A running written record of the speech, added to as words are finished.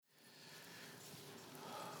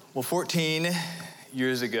Well, 14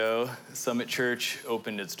 years ago, Summit Church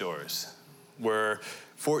opened its doors. We're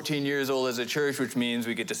 14 years old as a church, which means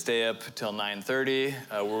we get to stay up till 9:30.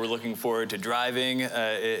 We're looking forward to driving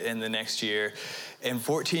in the next year. And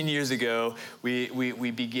 14 years ago,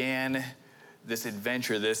 we began this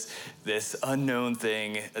adventure, this unknown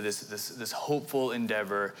thing, this hopeful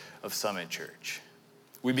endeavor of Summit Church.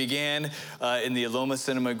 We began in the Aloma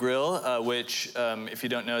Cinema Grill, which, if you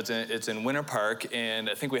don't know, it's in Winter Park, and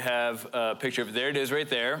I think we have a picture of it. There it is right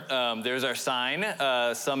there. There's our sign,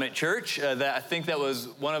 Summit Church. I think that was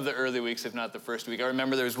one of the early weeks, if not the first week. I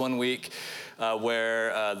remember there was one week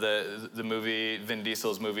where the movie, Vin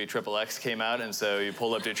Diesel's movie, Triple X came out, and so you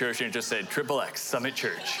pulled up to church and it just said, Triple X, Summit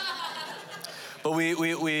Church. But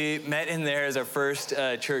we met in there as our first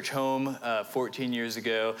church home 14 years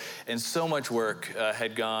ago, and so much work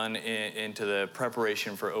had gone into the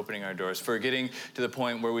preparation for opening our doors, for getting to the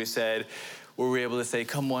point where we were able to say,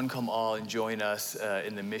 come one, come all, and join us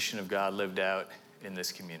in the mission of God lived out in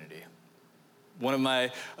this community. One of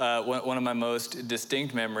my most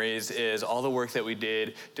distinct memories is all the work that we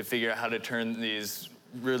did to figure out how to turn these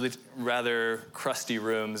really rather crusty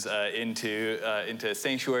rooms into a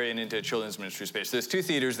sanctuary and into a children's ministry space. There's two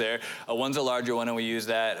theaters there. One's a larger one, and we use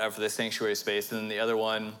that for the sanctuary space. And then the other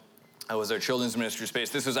one was our children's ministry space.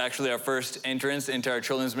 This was actually our first entrance into our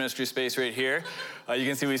children's ministry space right here. You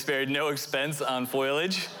can see we spared no expense on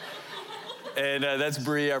foliage. And that's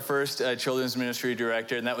Bree, our first children's ministry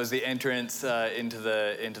director, and that was the entrance into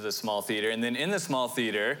the small theater. And then in the small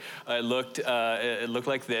theater, it looked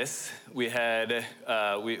like this. We had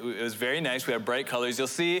it was very nice. We had bright colors. You'll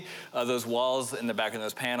see those walls in the back and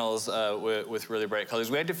those panels with really bright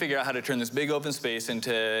colors. We had to figure out how to turn this big open space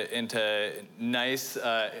into nice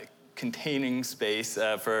containing space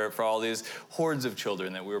for all these hordes of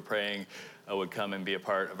children that we were praying would come and be a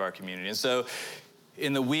part of our community. And so,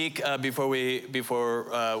 in the week before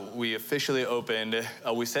we officially opened,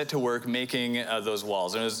 we set to work making those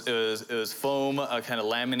walls. And it was foam, kind of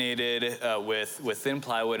laminated with thin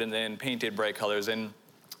plywood, and then painted bright colors. And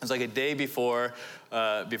it was like a day before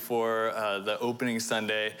the opening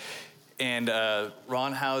Sunday. And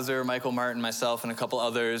Ron Hauser, Michael Martin, myself, and a couple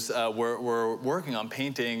others were working on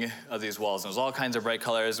painting these walls. And it was all kinds of bright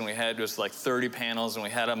colors, and we had just like 30 panels, and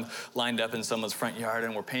we had them lined up in someone's front yard,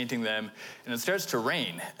 and we're painting them. And it starts to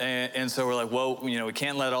rain. And so we're like, well, we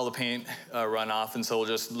can't let all the paint run off, and so we'll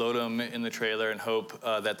just load them in the trailer and hope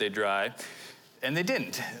that they dry. And they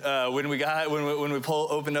didn't. When we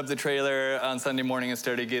opened up the trailer on Sunday morning and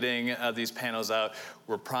started getting these panels out,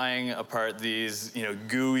 we're prying apart these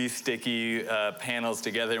gooey, sticky panels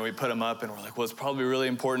together, and we put them up, and we're like, well, it's probably really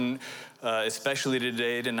important, especially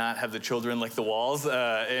today, to not have the children lick the walls.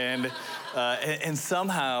 And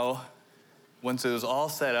somehow, once it was all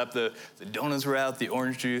set up, the donuts were out, the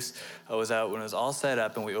orange juice was out. When it was all set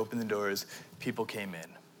up and we opened the doors, people came in.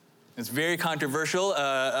 It's very controversial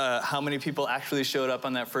how many people actually showed up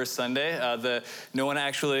on that first Sunday. No one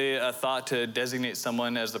actually thought to designate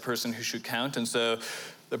someone as the person who should count, and so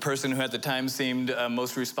the person who at the time seemed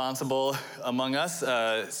most responsible among us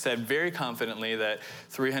said very confidently that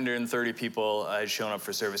 330 people had shown up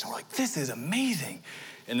for service. And we're like, this is amazing.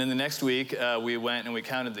 And then the next week, we went and we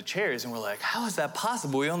counted the chairs, and we're like, how is that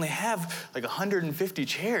possible? We only have like 150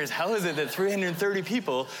 chairs. How is it that 330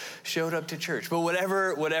 people showed up to church? But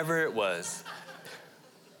whatever it was,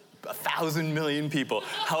 1,000 million people,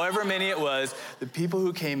 however many it was, the people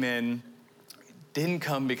who came in didn't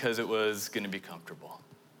come because it was going to be comfortable.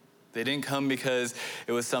 They didn't come because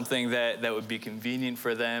it was something that would be convenient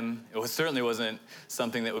for them. Certainly wasn't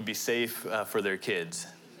something that would be safe for their kids.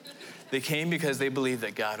 They came because they believed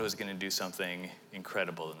that God was going to do something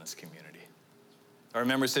incredible in this community. I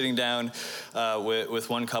remember sitting down with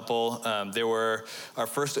one couple. They were our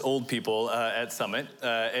first old people at Summit,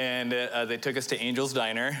 and they took us to Angel's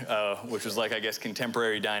Diner, which was like, I guess,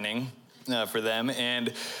 contemporary dining for them.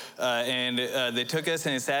 And they took us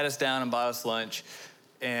and they sat us down and bought us lunch.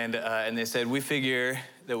 And they said, we figure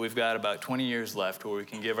that we've got about 20 years left where we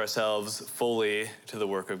can give ourselves fully to the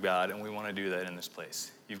work of God, and we want to do that in this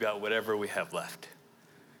place. You've got whatever we have left.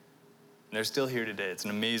 And they're still here today. It's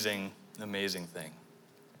an amazing, amazing thing.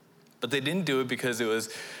 But they didn't do it because it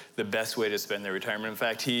was the best way to spend their retirement. In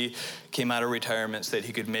fact, he came out of retirement so that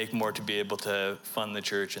he could make more to be able to fund the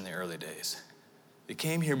church in the early days. They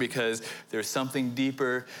came here because there's something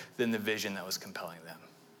deeper than the vision that was compelling them.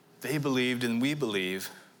 They believed, and we believe,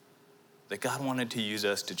 that God wanted to use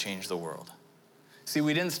us to change the world. See,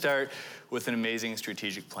 we didn't start with an amazing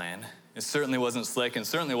strategic plan. It certainly wasn't slick and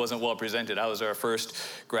certainly wasn't well presented. I was our first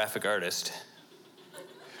graphic artist.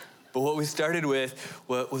 But what we started with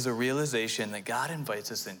was a realization that God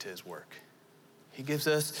invites us into his work. He gives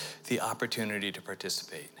us the opportunity to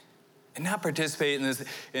participate. And not participate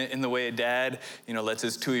in the way a dad, lets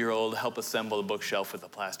his 2-year-old help assemble a bookshelf with a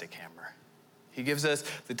plastic hammer. He gives us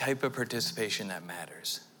the type of participation that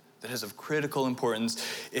matters, that is of critical importance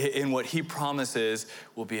in what he promises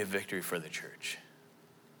will be a victory for the church,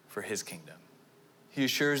 for his kingdom. He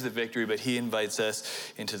assures the victory, but he invites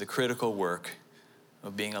us into the critical work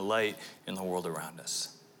of being a light in the world around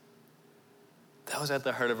us. That was at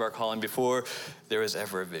the heart of our calling before there was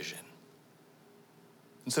ever a vision.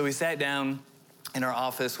 And so we sat down in our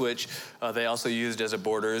office, which they also used as a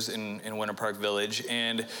Borders in Winter Park Village.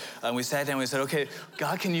 And we sat down and we said, okay,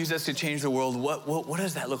 God can use us to change the world. What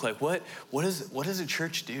does that look like? What does a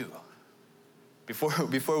church do?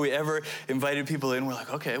 Before we ever invited people in, we're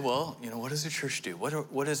like, okay, well, what does a church do?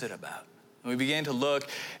 What is it about? And we began to look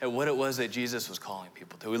at what it was that Jesus was calling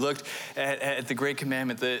people to. We looked at the Great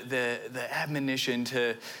Commandment, the admonition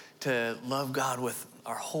to love God with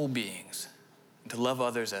our whole beings, and to love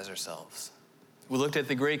others as ourselves. We looked at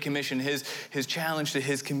the Great Commission, his challenge to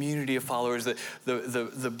his community of followers,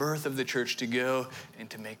 the birth of the church to go and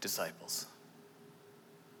to make disciples.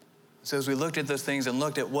 So as we looked at those things and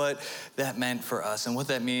looked at what that meant for us and what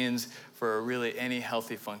that means for really any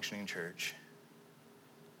healthy functioning church,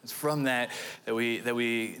 it's from that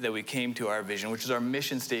we came to our vision, which is our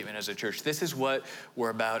mission statement as a church. This is what we're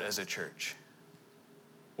about as a church.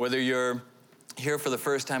 Whether you're here for the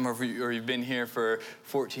first time or you've been here for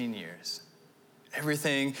 14 years,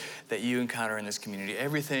 everything that you encounter in this community,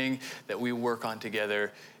 everything that we work on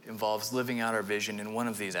together involves living out our vision in one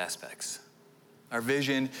of these aspects. Our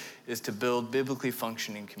vision is to build biblically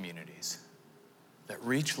functioning communities that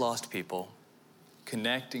reach lost people,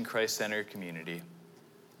 connect in Christ-centered community,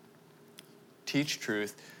 teach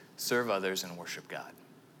truth, serve others, and worship God.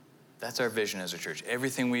 That's our vision as a church.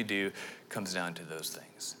 Everything we do comes down to those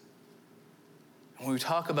things. When we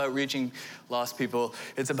talk about reaching lost people,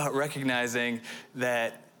 it's about recognizing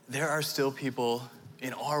that there are still people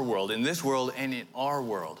in our world, in this world and in our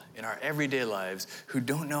world, in our everyday lives, who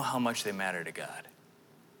don't know how much they matter to God.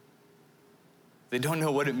 They don't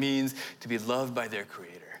know what it means to be loved by their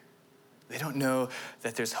Creator. They don't know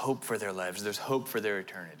that there's hope for their lives, there's hope for their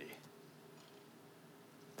eternity.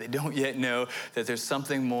 They don't yet know that there's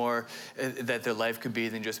something more that their life could be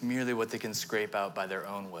than just merely what they can scrape out by their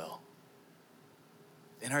own will.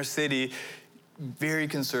 In our city, very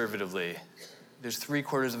conservatively, there's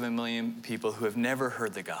 750,000 people who have never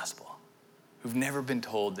heard the gospel, who've never been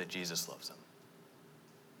told that Jesus loves them.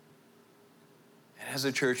 And as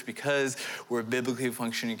a church, because we're a biblically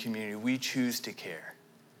functioning community, we choose to care.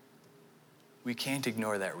 We can't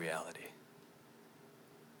ignore that reality.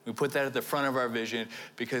 We put that at the front of our vision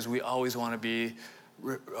because we always want to be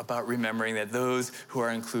about remembering that those who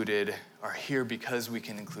are included are here because we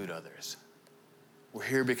can include others. We're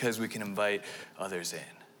here because we can invite others in.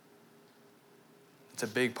 It's a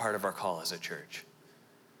big part of our call as a church.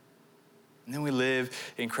 And then we live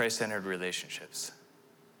in Christ-centered relationships,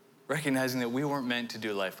 recognizing that we weren't meant to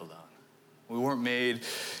do life alone. We weren't made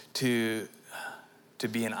to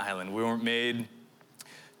be an island. We weren't made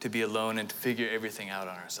to be alone and to figure everything out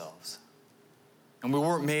on ourselves. And we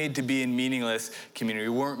weren't made to be in meaningless community.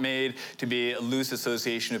 We weren't made to be a loose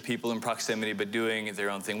association of people in proximity but doing their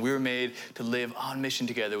own thing. We were made to live on mission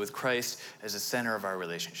together with Christ as the center of our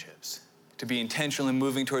relationships, to be intentional in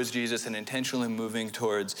moving towards Jesus and intentional in moving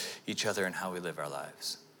towards each other and how we live our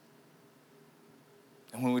lives.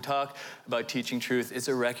 And when we talk about teaching truth, it's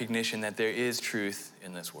a recognition that there is truth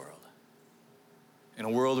in this world. In a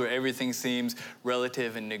world where everything seems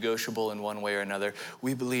relative and negotiable in one way or another,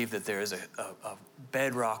 we believe that there is a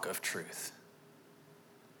bedrock of truth.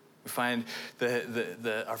 We find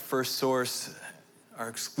our first source, our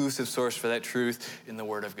exclusive source for that truth in the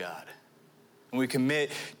Word of God. And we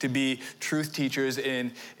commit to be truth teachers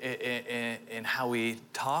in how we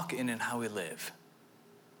talk and in how we live.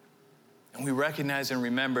 And we recognize and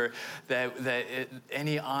remember that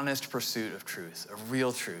any honest pursuit of truth, of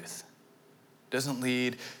real truth, doesn't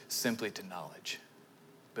lead simply to knowledge,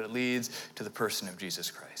 but it leads to the person of Jesus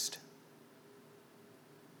Christ.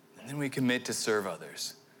 And then we commit to serve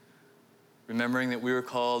others, remembering that we were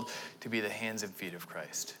called to be the hands and feet of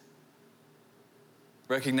Christ.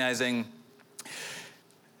 Recognizing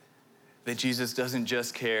that Jesus doesn't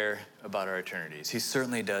just care about our eternities. He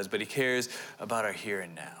certainly does, but he cares about our here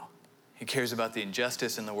and now. He cares about the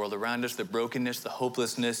injustice in the world around us, the brokenness, the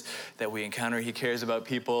hopelessness that we encounter. He cares about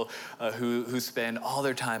people who spend all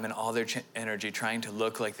their time and all their energy trying to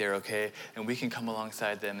look like they're okay, and we can come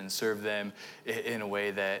alongside them and serve them in a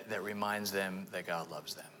way that reminds them that God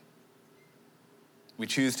loves them. We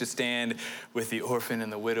choose to stand with the orphan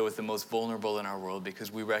and the widow, with the most vulnerable in our world,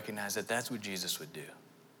 because we recognize that that's what Jesus would do.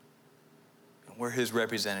 And we're his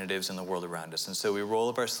representatives in the world around us. And so we roll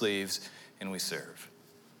up our sleeves and we serve.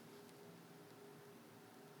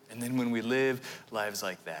 And then when we live lives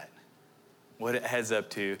like that, what it heads up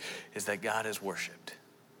to is that God is worshiped.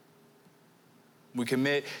 We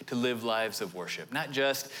commit to live lives of worship, not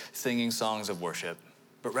just singing songs of worship,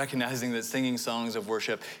 but recognizing that singing songs of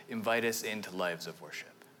worship invite us into lives of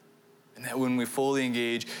worship. And that when we fully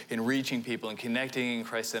engage in reaching people and connecting in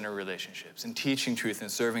Christ-centered relationships and teaching truth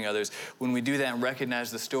and serving others, when we do that and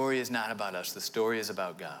recognize the story is not about us, the story is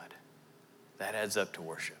about God, that adds up to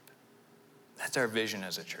worship. That's our vision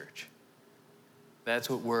as a church. That's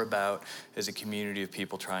what we're about as a community of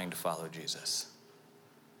people trying to follow Jesus.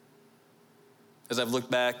 As I've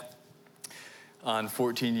looked back on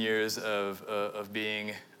 14 years of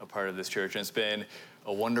being a part of this church, and it's been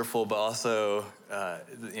a wonderful, but also, a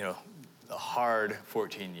hard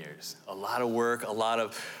 14 years. A lot of work, a lot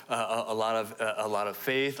of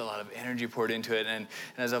faith, a lot of energy poured into it. And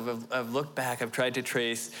as I've looked back, I've tried to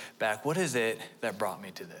trace back, what is it that brought me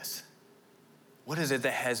to this? What is it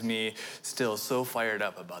that has me still so fired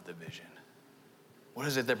up about the vision? What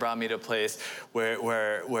is it that brought me to a place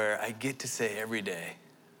where I get to say every day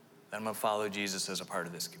that I'm going to follow Jesus as a part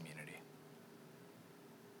of this community?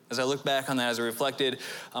 As I look back on that, as I reflected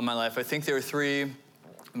on my life, I think there are three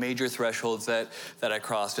major thresholds that I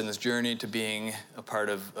crossed in this journey to being a part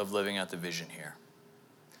of living out the vision here.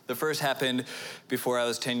 The first happened before I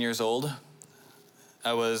was 10 years old.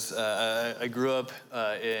 I grew up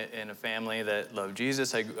in a family that loved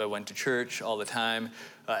Jesus. I went to church all the time,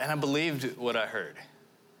 and I believed what I heard.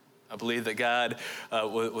 I believed that God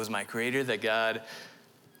was my creator, that God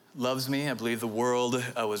loves me. I believed the world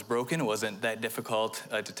was broken. It wasn't that difficult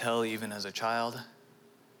to tell even as a child.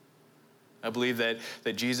 I believe that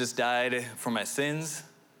Jesus died for my sins.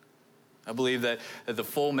 I believe that the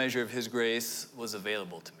full measure of his grace was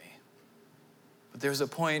available to me. But there was a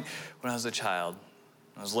point when I was a child.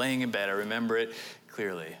 I was laying in bed. I remember it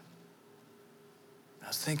clearly. I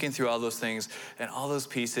was thinking through all those things, and all those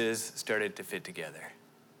pieces started to fit together.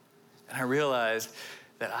 And I realized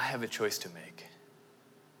that I have a choice to make,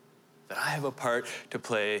 that I have a part to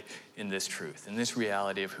play in this truth, in this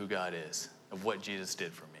reality of who God is, of what Jesus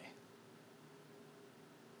did for me.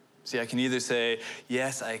 See, I can either say,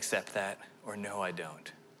 yes, I accept that, or no, I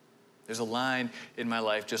don't. There's a line in my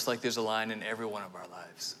life, just like there's a line in every one of our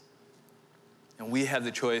lives. And we have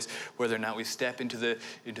the choice whether or not we step into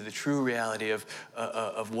the true reality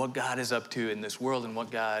of what God is up to in this world and what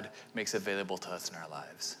God makes available to us in our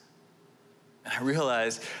lives. And I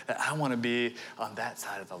realized that I want to be on that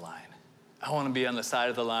side of the line. I want to be on the side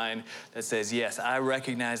of the line that says, yes, I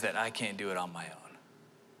recognize that I can't do it on my own.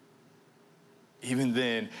 Even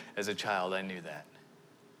then, as a child, I knew that.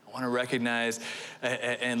 I want to recognize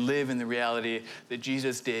and live in the reality that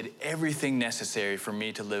Jesus did everything necessary for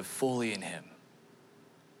me to live fully in him.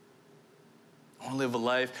 I want to live a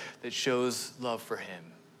life that shows love for him.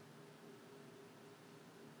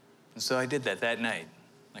 And so I did that night.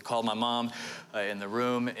 I called my mom in the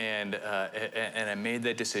room, and I made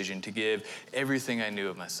that decision to give everything I knew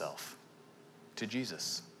of myself to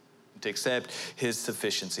Jesus, to accept his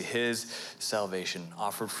sufficiency, his salvation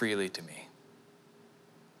offered freely to me.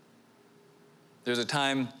 There's a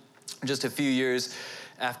time just a few years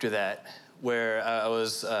after that where I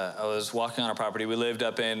was walking on a property. We lived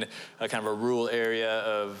up in a kind of a rural area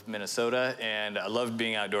of Minnesota, and I loved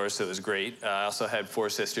being outdoors, so it was great. I also had 4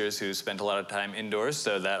 sisters who spent a lot of time indoors,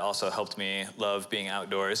 so that also helped me love being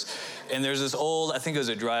outdoors. And there's this old, I think it was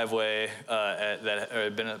a driveway that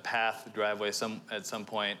had been a path driveway at some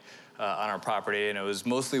point on our property, and it was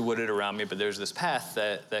mostly wooded around me, but there's this path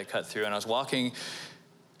that cut through, and I was walking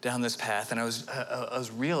down this path, and I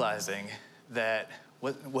was realizing that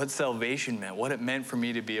what salvation meant, what it meant for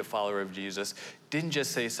me to be a follower of Jesus, didn't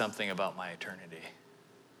just say something about my eternity.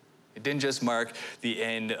 It didn't just mark the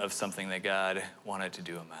end of something that God wanted to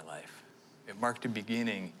do in my life. It marked the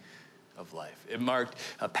beginning of life. It marked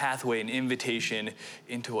a pathway, an invitation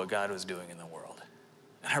into what God was doing in the world.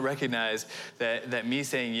 And I recognized that me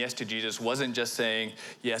saying yes to Jesus wasn't just saying,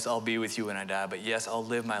 yes, I'll be with you when I die, but yes, I'll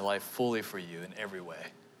live my life fully for you in every way.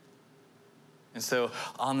 And so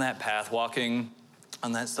on that path, walking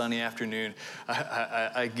on that sunny afternoon,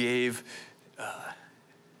 I gave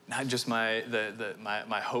not just my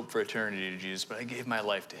hope for eternity to Jesus, but I gave my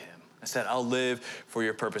life to him. I said, I'll live for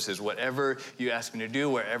your purposes. Whatever you ask me to do,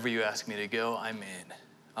 wherever you ask me to go, I'm in.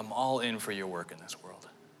 I'm all in for your work in this world.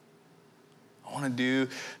 I I want to do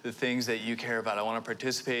the things that you care about. I want to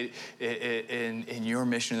participate in your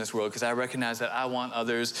mission in this world because I recognize that I want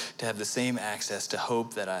others to have the same access to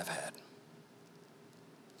hope that I've had.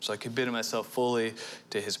 So I committed myself fully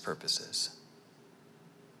to his purposes.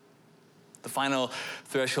 The final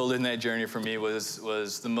threshold in that journey for me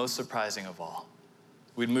was the most surprising of all.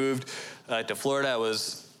 We'd moved to Florida. I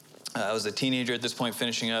was a teenager at this point,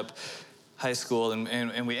 finishing up high school,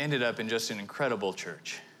 and we ended up in just an incredible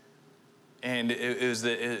church. And it was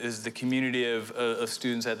the community of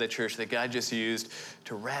students at that church that God just used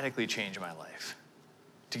to radically change my life,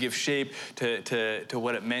 to give shape to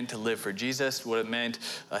what it meant to live for Jesus, what it meant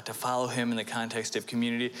to follow him in the context of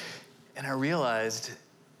community. And I realized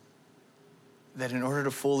that in order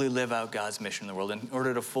to fully live out God's mission in the world, in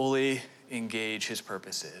order to fully engage his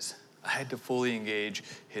purposes, I had to fully engage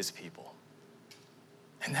his people.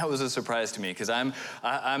 And that was a surprise to me because I'm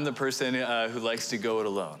the person who likes to go it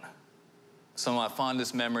alone. Some of my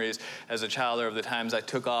fondest memories as a child are of the times I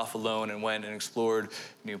took off alone and went and explored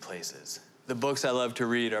new places. The books I love to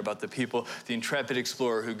read are about the people, the intrepid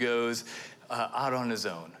explorer who goes out on his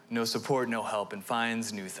own, no support, no help, and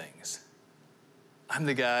finds new things. I'm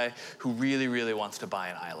the guy who really, really wants to buy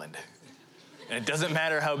an island. And it doesn't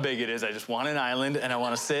matter how big it is. I just want an island, and I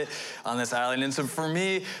want to sit on this island. And so for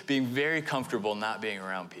me, being very comfortable not being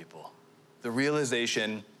around people, the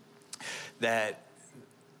realization that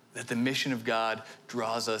the mission of God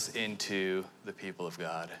draws us into the people of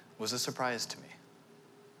God was a surprise to me.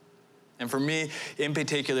 And for me, in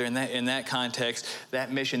particular, in that context,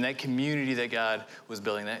 that mission, that community that God was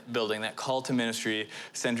building, that call to ministry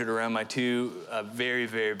centered around my two very,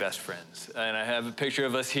 very best friends. And I have a picture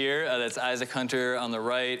of us here. That's Isaac Hunter on the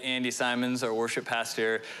right, Andy Simons, our worship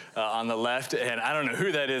pastor, on the left. And I don't know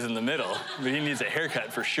who that is in the middle, but he needs a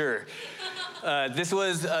haircut for sure. This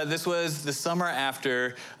was the summer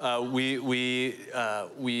after we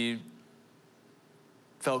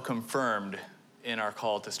felt confirmed in our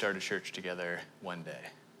call to start a church together one day.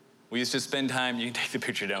 We used to spend time, you can take the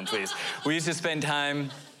picture down, please. We used to spend time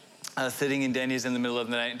sitting in Denny's in the middle of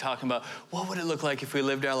the night and talking about what would it look like if we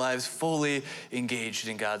lived our lives fully engaged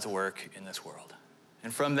in God's work in this world.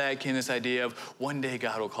 And from that came this idea of one day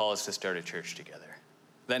God will call us to start a church together.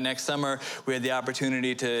 That next summer, we had the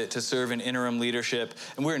opportunity to serve in interim leadership,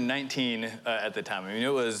 and we were 19 at the time. I mean, it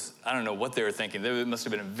was, I don't know what they were thinking. It must have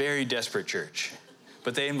been a very desperate church.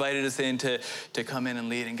 But they invited us in to come in and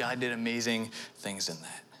lead, and God did amazing things in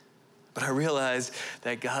that. But I realized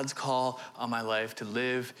that God's call on my life to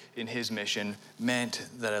live in his mission meant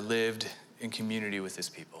that I lived in community with his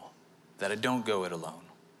people, that I don't go it alone.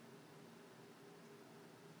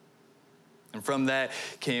 And from that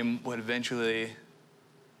came what eventually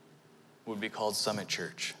would be called Summit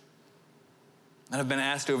Church. And I've been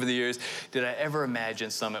asked over the years, did I ever imagine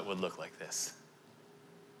Summit would look like this?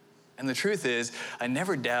 And the truth is, I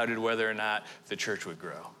never doubted whether or not the church would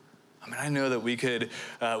grow. I mean, I know that we could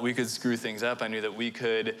screw things up. I knew that we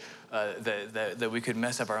could that we could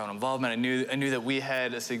mess up our own involvement. I knew that we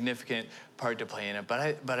had a significant part to play in it.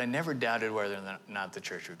 But I never doubted whether or not the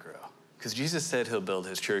church would grow, because Jesus said he'll build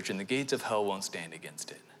his church, and the gates of hell won't stand against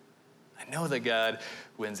it. I know that God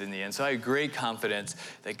wins in the end, so I had great confidence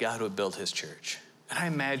that God would build his church. And I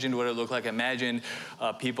imagined what it looked like. I imagined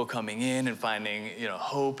people coming in and finding,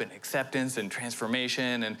 hope and acceptance and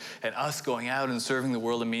transformation, and us going out and serving the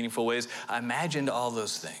world in meaningful ways. I imagined all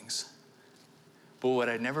those things. But what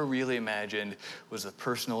I never really imagined was the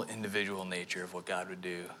personal, individual nature of what God would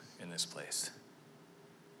do in this place.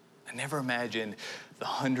 I never imagined the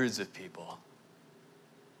hundreds of people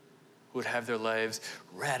who would have their lives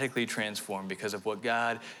radically transformed because of what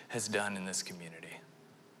God has done in this community.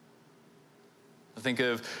 I think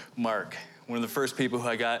of Mark, one of the first people who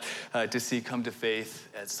I got to see come to faith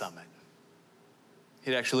at Summit.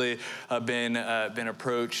 He'd actually been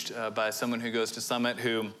approached by someone who goes to Summit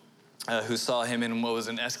who saw him in what was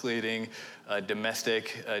an escalating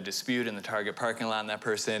domestic dispute in the Target parking lot, and that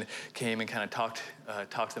person came and kind of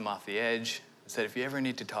talked them off the edge and said, if you ever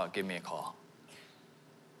need to talk, give me a call.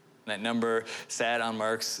 And that number sat on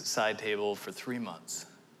Mark's side table for 3 months.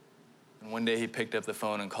 And one day he picked up the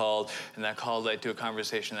phone and called, and that call led to a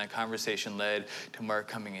conversation. That conversation led to Mark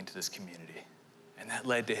coming into this community. And that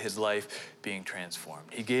led to his life being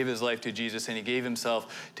transformed. He gave his life to Jesus, and he gave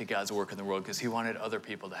himself to God's work in the world because he wanted other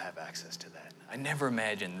people to have access to that. I never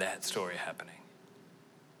imagined that story happening.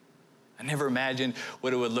 I never imagined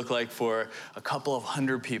what it would look like for a couple of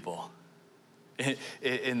hundred people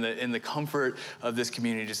in the comfort of this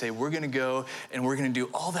community to say, we're going to go and we're going to do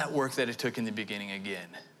all that work that it took in the beginning again,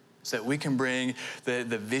 so that we can bring the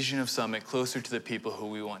vision of Summit closer to the people who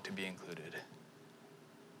we want to be included.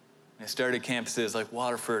 I started campuses like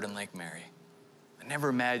Waterford and Lake Mary. I never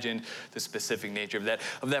imagined the specific nature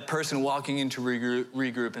of that person walking into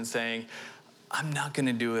regroup and saying, I'm not going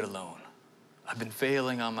to do it alone. I've been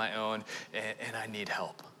failing on my own, and I need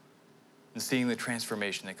help. And seeing the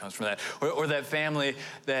transformation that comes from that. Or that family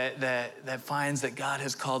that finds that God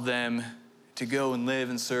has called them to go and live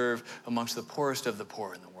and serve amongst the poorest of the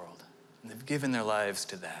poor in the world. And they've given their lives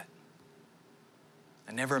to that.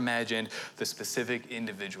 I never imagined the specific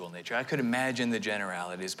individual nature. I could imagine the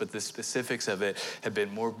generalities, but the specifics of it have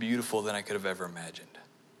been more beautiful than I could have ever imagined.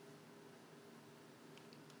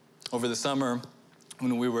 Over the summer,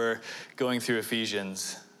 when we were going through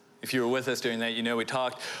Ephesians, if you were with us during that, you know we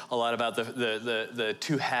talked a lot about the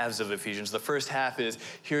two halves of Ephesians. The first half is,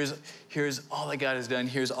 here's all that God has done.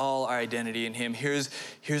 Here's all our identity in him. Here's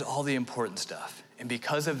all the important stuff. And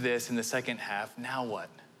because of this, in the second half, now what?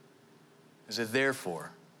 Is it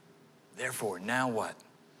therefore, now what?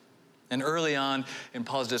 And early on in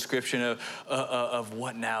Paul's description of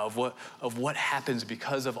what now, of what happens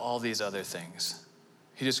because of all these other things,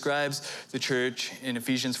 he describes the church in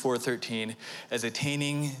Ephesians 4:13 as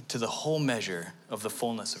attaining to the whole measure of the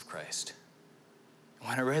fullness of Christ.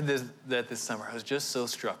 When I read this summer, I was just so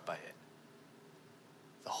struck by it.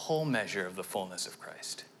 The whole measure of the fullness of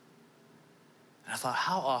Christ. And I thought,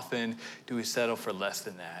 how often do we settle for less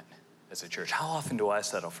than that as a church? How often do I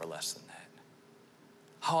settle for less than that?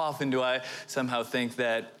 How often do I somehow think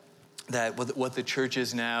that what the church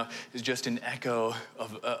is now is just an echo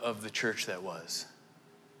of the church that was?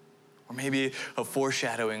 Or maybe a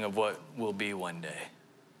foreshadowing of what will be one day.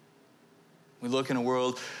 We look in a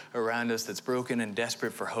world around us that's broken and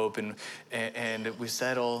desperate for hope, and we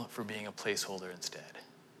settle for being a placeholder instead.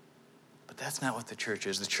 But that's not what the church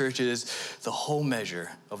is. The church is the whole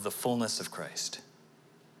measure of the fullness of Christ.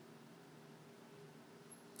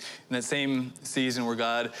 In that same season where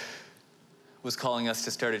God was calling us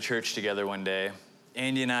to start a church together one day,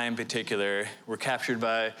 Andy and I in particular were captured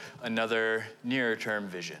by another nearer-term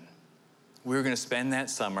vision. We were going to spend that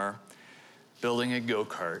summer building a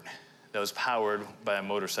go-kart that was powered by a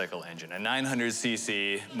motorcycle engine, a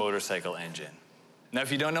 900cc motorcycle engine. Now,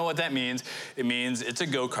 if you don't know what that means, it means it's a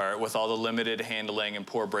go-kart with all the limited handling and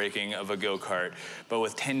poor braking of a go-kart, but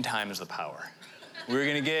with 10 times the power. We were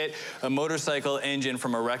going to get a motorcycle engine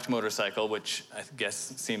from a wrecked motorcycle, which I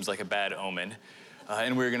guess seems like a bad omen.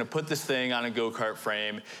 And we were going to put this thing on a go-kart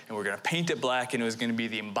frame, and we're going to paint it black, and it was going to be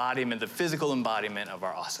the physical embodiment of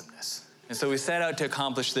our awesomeness. And so we set out to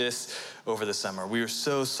accomplish this over the summer. We were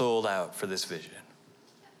so sold out for this vision.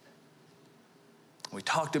 We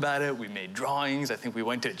talked about it. We made drawings. I think we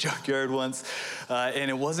went to a junkyard once. And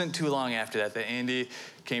it wasn't too long after that Andy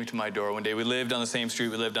came to my door one day. We lived on the same street.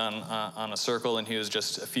 We lived on a circle, and he was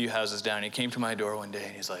just a few houses down. He came to my door one day,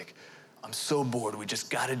 and he's like, I'm so bored. We just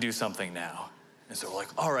got to do something now. And so we're like,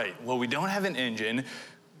 all right, well, we don't have an engine,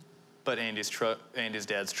 but Andy's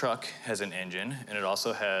dad's truck has an engine, and it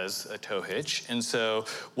also has a tow hitch. And so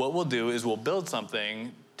what we'll do is we'll build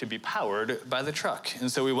something to be powered by the truck. And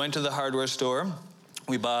so we went to the hardware store.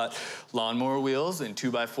 We bought lawnmower wheels and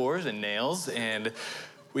 2x4s and nails, and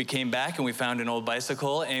we came back and we found an old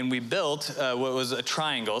bicycle, and we built what was a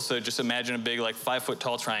triangle. So just imagine a big, 5-foot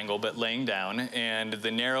tall triangle, but laying down. And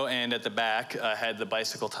the narrow end at the back had the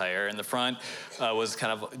bicycle tire, and the front was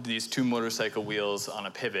kind of these two motorcycle wheels on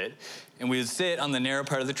a pivot. And we would sit on the narrow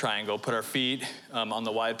part of the triangle, put our feet on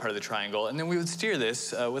the wide part of the triangle, and then we would steer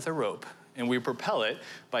this with a rope. And we propel it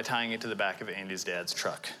by tying it to the back of Andy's dad's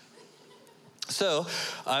truck. So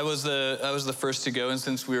I was the first to go, and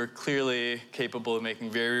since we were clearly capable of making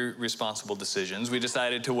very responsible decisions, we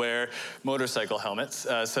decided to wear motorcycle helmets.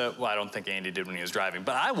 I don't think Andy did when he was driving,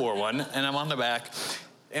 but I wore one, and I'm on the back.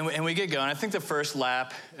 And we get going. I think the first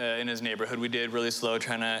lap in his neighborhood we did really slow,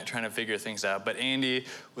 trying to figure things out. But Andy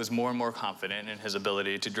was more and more confident in his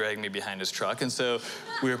ability to drag me behind his truck. And so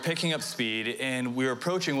we were picking up speed, and we were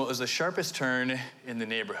approaching what was the sharpest turn in the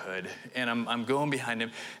neighborhood. And I'm going behind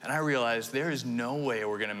him, and I realized there is no way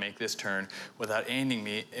we're going to make this turn without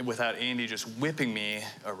Andy just whipping me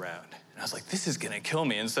around. And I was like, this is going to kill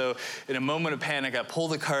me. And so in a moment of panic, I pull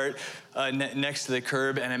the cart next to the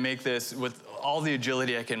curb, and I make this, with all the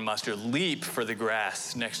agility I can muster, leap for the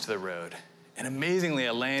grass next to the road. And amazingly,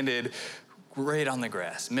 I landed right on the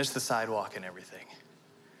grass, missed the sidewalk and everything.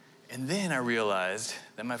 And then I realized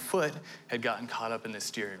that my foot had gotten caught up in the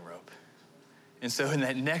steering rope. And so in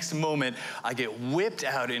that next moment, I get whipped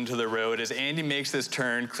out into the road as Andy makes this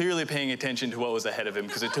turn, clearly paying attention to what was ahead of him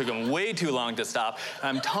because it took him way too long to stop.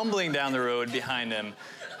 I'm tumbling down the road behind him,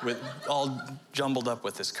 all jumbled up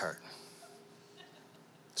with this cart.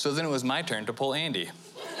 So then it was my turn to pull Andy.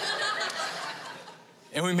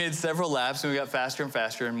 And we made several laps, and we got faster and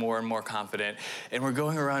faster and more confident. And we're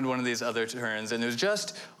going around one of these other turns, and there's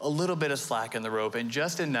just a little bit of slack in the rope, and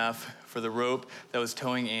just enough for the rope that was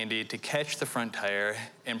towing Andy to catch the front tire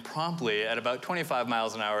and promptly, at about 25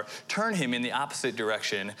 miles an hour, turn him in the opposite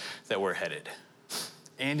direction that we're headed.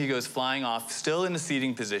 Andy goes flying off, still in a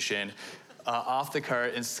seating position, off the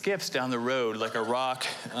cart, and skips down the road like a rock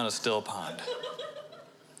on a still pond.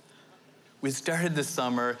 We started the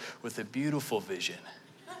summer with a beautiful vision.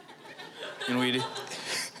 And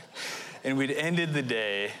we'd ended the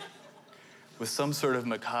day with some sort of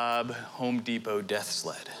macabre Home Depot death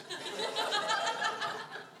sled.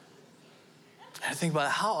 I think about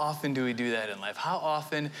how often do we do that in life? How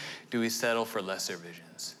often do we settle for lesser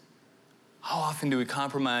visions? How often do we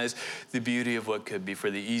compromise the beauty of what could be for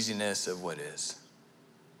the easiness of what is?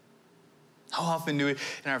 How often do we,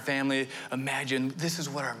 in our family, imagine this is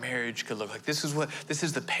what our marriage could look like? This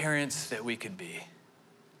is the parents that we could be.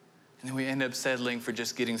 And then we end up settling for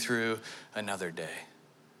just getting through another day.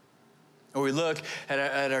 Or we look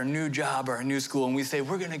at our new job or our new school and we say,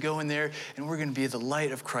 we're going to go in there and we're going to be the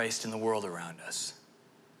light of Christ in the world around us.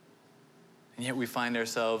 And yet we find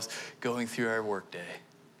ourselves going through our workday,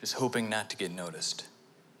 just hoping not to get noticed.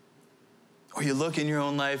 Or you look in your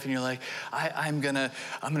own life and you're like, I'm gonna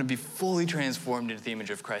be fully transformed into the image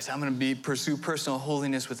of Christ. I'm gonna pursue personal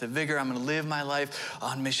holiness with a vigor. I'm gonna live my life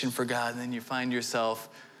on mission for God. And then you find yourself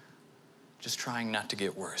just trying not to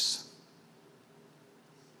get worse.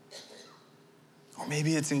 Or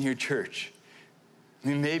maybe it's in your church. I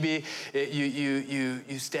mean, maybe you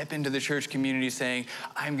step into the church community saying,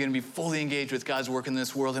 I'm going to be fully engaged with God's work in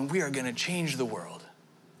this world, and we are going to change the world.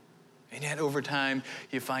 And yet, over time,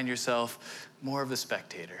 you find yourself more of a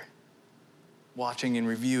spectator, watching and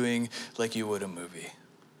reviewing like you would a movie,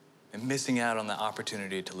 and missing out on the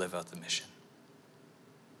opportunity to live out the mission.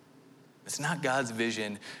 It's not God's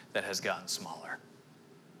vision that has gotten smaller.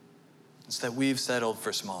 It's that we've settled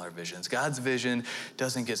for smaller visions. God's vision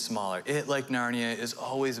doesn't get smaller. It, like Narnia, is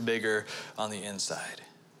always bigger on the inside.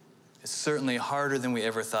 It's certainly harder than we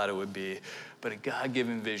ever thought it would be, but a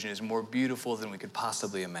God-given vision is more beautiful than we could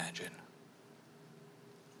possibly imagine.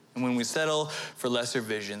 And when we settle for lesser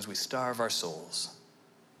visions, we starve our souls.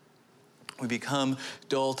 We become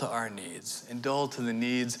dull to our needs and dull to the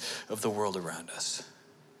needs of the world around us.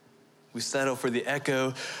 We settle for the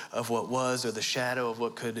echo of what was or the shadow of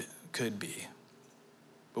what could be.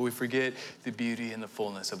 But we forget the beauty and the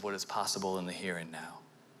fullness of what is possible in the here and now.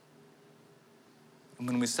 And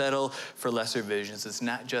when we settle for lesser visions, it's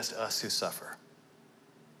not just us who suffer.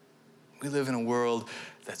 We live in a world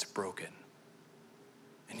that's broken.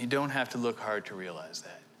 And you don't have to look hard to realize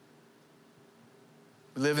that.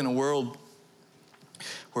 We live in a world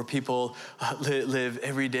where people live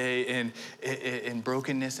every day in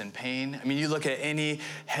brokenness and pain. I mean, you look at any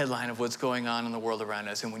headline of what's going on in the world around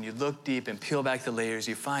us, and when you look deep and peel back the layers,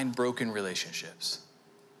 you find broken relationships.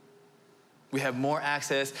 We have more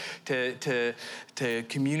access to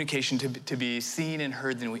communication, to be seen and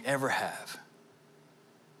heard than we ever have.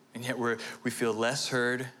 And yet we feel less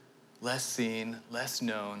heard, less seen, less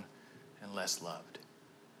known, and less loved.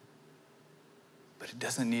 But it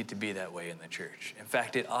doesn't need to be that way in the church. In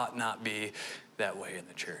fact, it ought not be that way in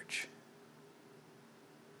the church.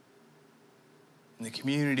 In the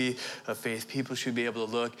community of faith, people should be able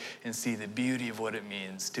to look and see the beauty of what it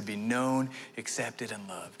means to be known, accepted, and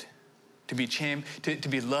loved. To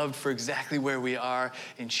be loved for exactly where we are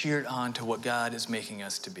and cheered on to what God is making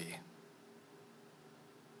us to be.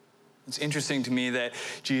 It's interesting to me that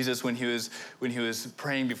Jesus, when he was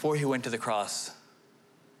praying before he went to the cross,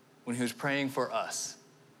 when he was praying for us,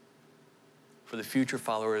 for the future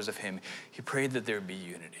followers of him, he prayed that there would be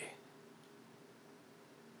unity.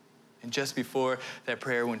 And just before that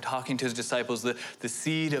prayer, when talking to his disciples, the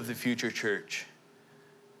seed of the future church,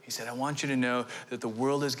 he said, I want you to know that the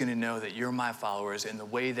world is going to know that you're my followers in the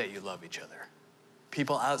way that you love each other.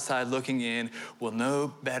 People outside looking in will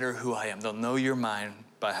know better who I am. They'll know you're mine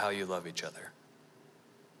by how you love each other.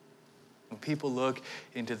 When people look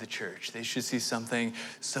into the church, they should see something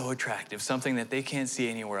so attractive, something that they can't see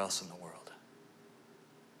anywhere else in the world.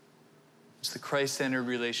 It's the Christ-centered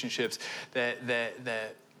relationships that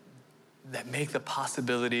make the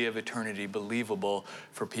possibility of eternity believable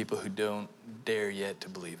for people who don't dare yet to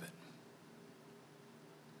believe it.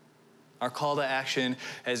 Our call to action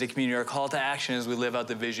as a community, our call to action as we live out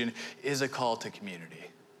the vision is a call to community.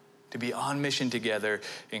 To be on mission together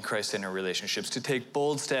in Christ-centered relationships, to take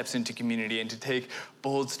bold steps into community and to take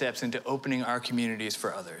bold steps into opening our communities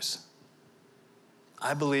for others.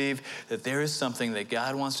 I believe that there is something that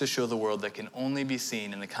God wants to show the world that can only be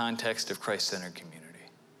seen in the context of Christ-centered community.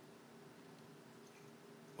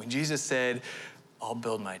 When Jesus said, I'll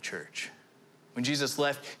build my church. When Jesus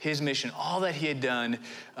left his mission, all that he had done,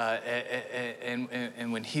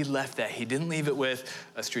 and when he left that, he didn't leave it with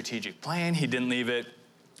a strategic plan. He didn't leave it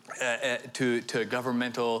to a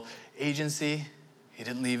governmental agency. He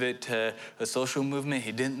didn't leave it to a social movement.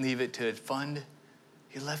 He didn't leave it to a fund.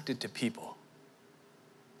 He left it to people,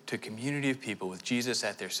 to a community of people with Jesus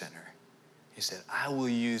at their center. He said, I will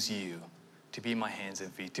use you to be my hands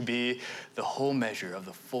and feet, to be the whole measure of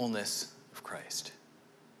the fullness of Christ.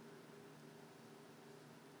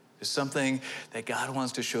 There's something that God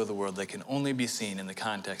wants to show the world that can only be seen in the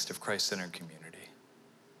context of Christ-centered community.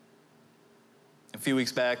 A few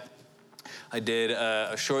weeks back, I did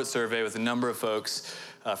a short survey with a number of folks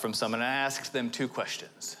from Summit, and I asked them 2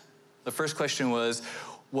 questions. The first question was,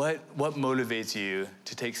 what motivates you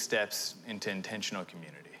to take steps into intentional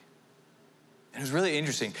community? And it was really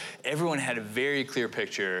interesting. Everyone had a very clear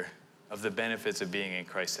picture of the benefits of being in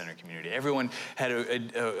Christ-centered community. Everyone had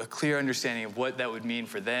a clear understanding of what that would mean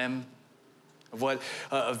for them,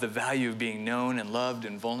 of the value of being known and loved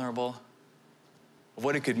and vulnerable, of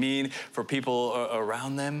what it could mean for people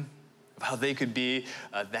around them, of how they could be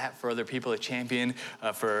that for other people, a champion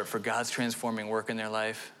for God's transforming work in their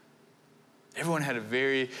life. Everyone had a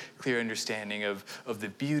very clear understanding of the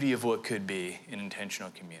beauty of what could be an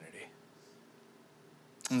intentional community.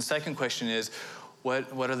 And the second question is,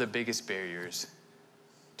 what are the biggest barriers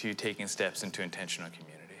to you taking steps into intentional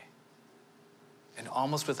community? And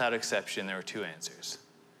almost without exception, there were 2 answers: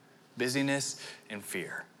 busyness and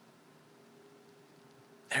fear.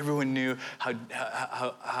 Everyone knew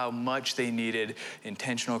how much they needed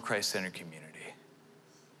intentional Christ-centered community.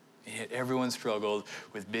 And yet everyone struggled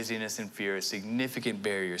with busyness and fear as significant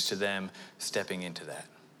barriers to them stepping into that.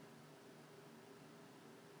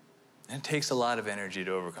 And it takes a lot of energy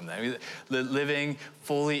to overcome that. I mean, living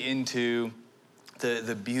fully into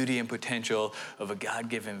the beauty and potential of a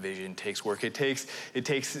God-given vision takes work. It takes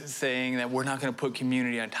saying that we're not going to put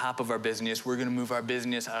community on top of our business. We're going to move our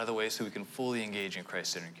business out of the way so we can fully engage in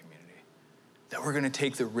Christ-centered community. That we're going to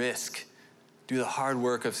take the risk, do the hard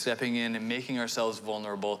work of stepping in and making ourselves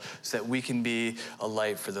vulnerable so that we can be a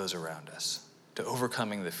light for those around us, to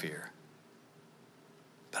overcoming the fear.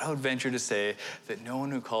 But I would venture to say that no one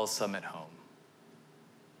who calls Summit home,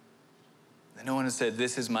 that no one has said,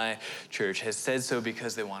 this is my church, has said so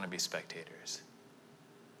because they want to be spectators.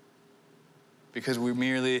 Because we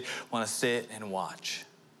merely want to sit and watch.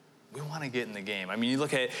 We want to get in the game. I mean, you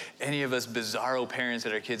look at any of us bizarro parents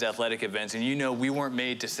at our kids' athletic events, and you know we weren't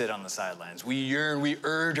made to sit on the sidelines. We yearn, we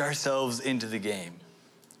urge ourselves into the game.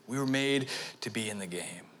 We were made to be in the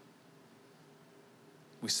game.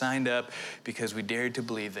 We signed up because we dared to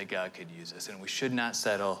believe that God could use us, and we should not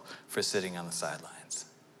settle for sitting on the sidelines.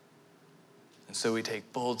 And so we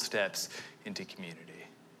take bold steps into community,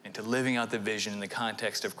 into living out the vision in the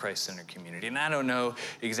context of Christ-centered community. And I don't know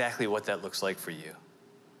exactly what that looks like for you.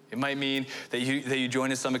 It might mean that you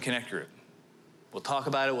join a Summit Connect group. We'll talk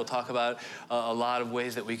about it. We'll talk about a lot of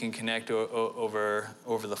ways that we can connect over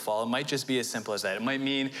the fall. It might just be as simple as that. It might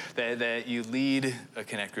mean that you lead a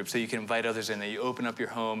Connect group so you can invite others in, that you open up your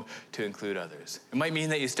home to include others. It might mean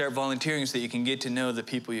that you start volunteering so that you can get to know the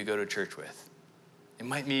people you go to church with. It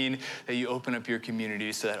might mean that you open up your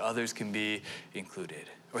community so that others can be included,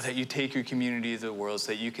 or that you take your community to the world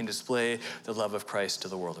so that you can display the love of Christ to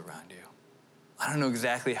the world around you. I don't know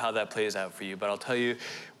exactly how that plays out for you, but I'll tell you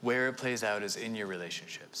where it plays out is in your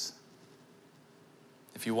relationships.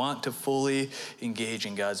 If you want to fully engage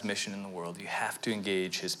in God's mission in the world, you have to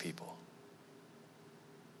engage his people.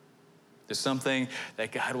 There's something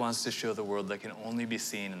that God wants to show the world that can only be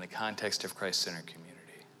seen in the context of Christ-centered community.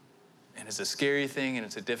 And it's a scary thing, and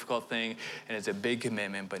it's a difficult thing, and it's a big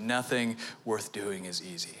commitment, but nothing worth doing is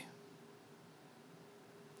easy.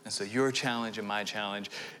 And so your challenge and my challenge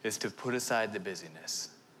is to put aside the busyness,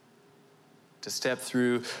 to step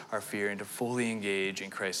through our fear and to fully engage in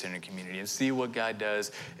Christ-centered community and see what God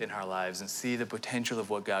does in our lives and see the potential of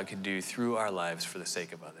what God can do through our lives for the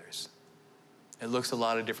sake of others. It looks a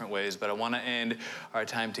lot of different ways, but I want to end our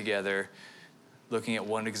time together looking at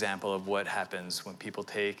one example of what happens when people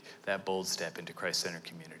take that bold step into Christ-centered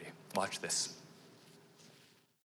community. Watch this.